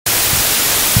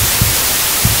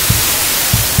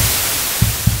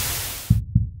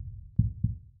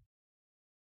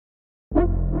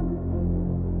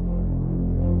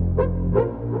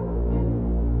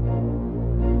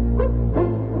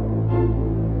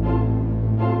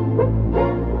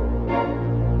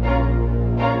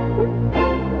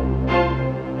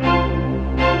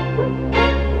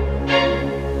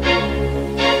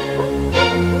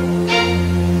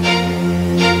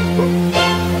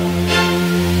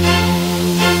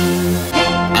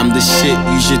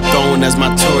use your throne as my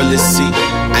toilet seat.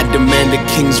 I demand a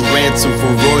king's ransom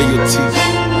for royalty.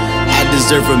 I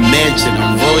deserve a mansion,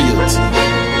 I'm royalty.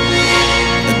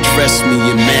 Address me,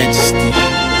 your majesty.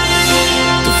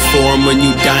 To form a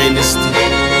new dynasty.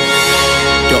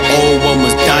 The old one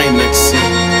was dynasty.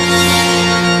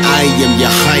 I am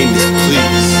your highness,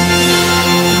 please.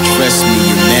 Address me,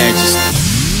 your majesty.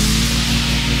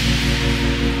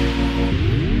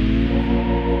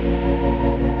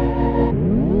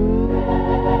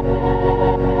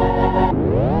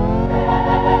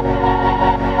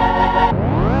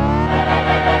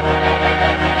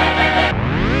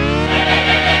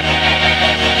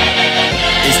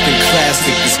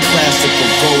 This classic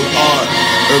of gold art,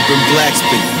 urban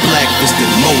blacksmith, blacklisted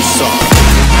Mozart.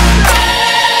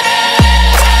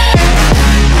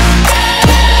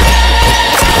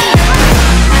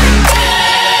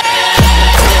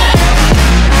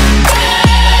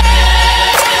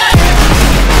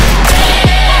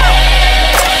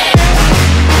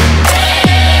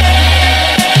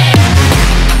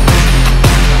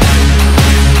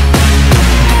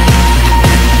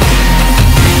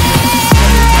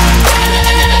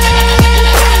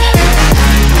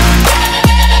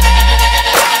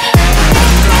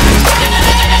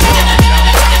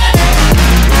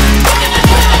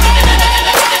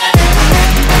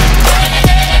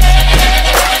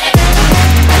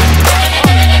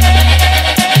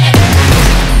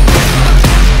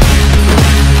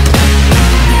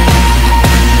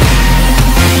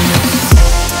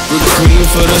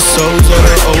 For the souls of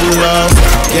the old lost,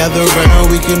 gather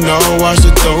round, we can all watch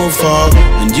the throne fall.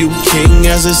 And you king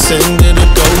has ascended a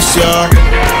ghost, y'all.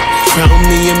 Crown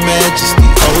me your majesty,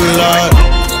 oh Lord.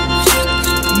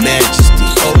 Majesty,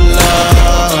 oh Lord.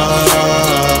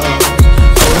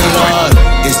 Oh Lord.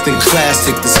 Instant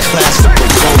classic, this classic of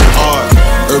gold art.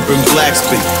 Urban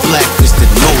blacksmith,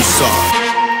 blacklisted Mozart.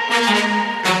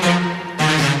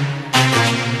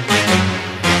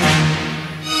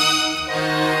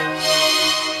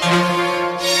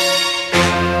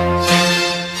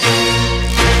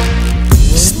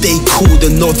 Stay cool,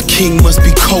 the North King must be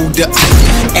colder.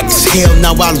 Exhale,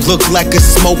 now I look like a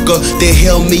smoker. They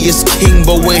hail me as king,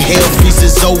 but when hell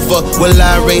freezes over, well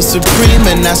I reign supreme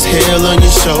and that's hell on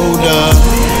your shoulder.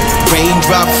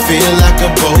 Raindrop feel like a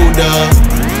boulder.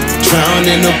 Drown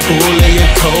in a pool of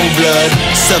your cold blood.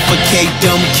 Suffocate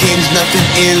dumb kings, nothing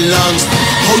in lungs.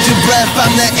 Hold your breath,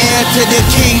 I'm the heir to the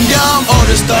kingdom. All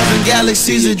the stars and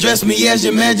galaxies address me as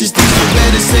your majesty. So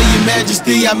better say your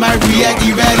majesty, I might react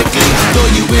erratically. Throw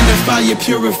you in the fire,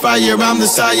 purifier, I'm the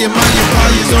sire. My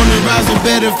empire's on the rise, and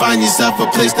better find yourself a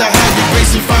place to hide your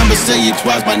grace and find. But say it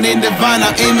twice, my name divine,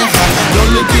 I'm aiming high.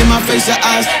 Don't look in my face or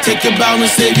eyes, take a bow and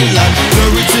save your life.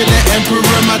 Glory to the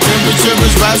emperor, my temperature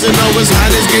is rising. Oh, it's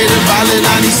hot, it's getting violent,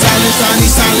 I need silence, I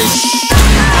need silence.